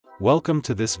Welcome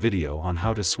to this video on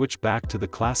how to switch back to the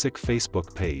classic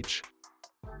Facebook page.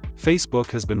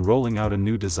 Facebook has been rolling out a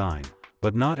new design,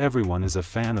 but not everyone is a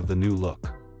fan of the new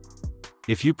look.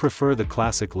 If you prefer the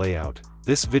classic layout,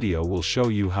 this video will show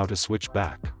you how to switch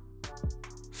back.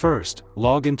 First,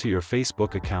 log into your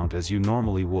Facebook account as you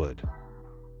normally would.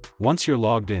 Once you're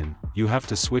logged in, you have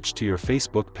to switch to your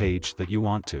Facebook page that you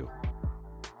want to.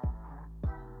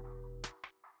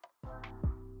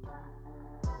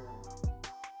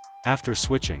 After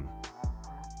switching,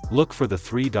 look for the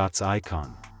three dots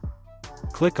icon.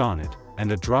 Click on it,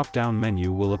 and a drop-down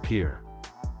menu will appear.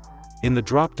 In the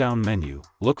drop-down menu,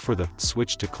 look for the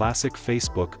Switch to Classic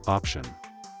Facebook option.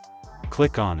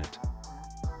 Click on it.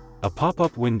 A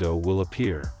pop-up window will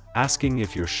appear, asking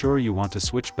if you're sure you want to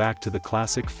switch back to the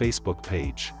classic Facebook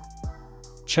page.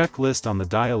 Check list on the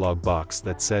dialog box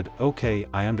that said, "Okay,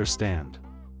 I understand."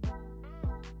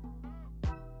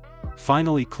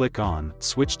 Finally, click on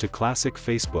Switch to Classic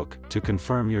Facebook to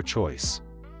confirm your choice.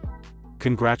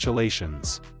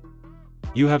 Congratulations!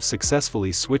 You have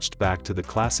successfully switched back to the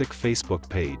classic Facebook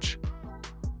page.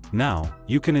 Now,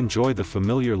 you can enjoy the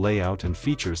familiar layout and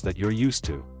features that you're used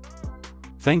to.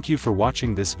 Thank you for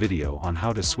watching this video on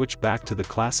how to switch back to the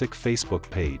classic Facebook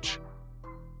page.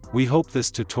 We hope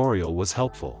this tutorial was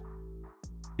helpful.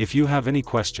 If you have any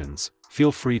questions,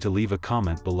 feel free to leave a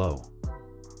comment below.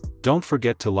 Don't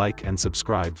forget to like and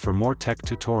subscribe for more tech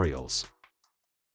tutorials.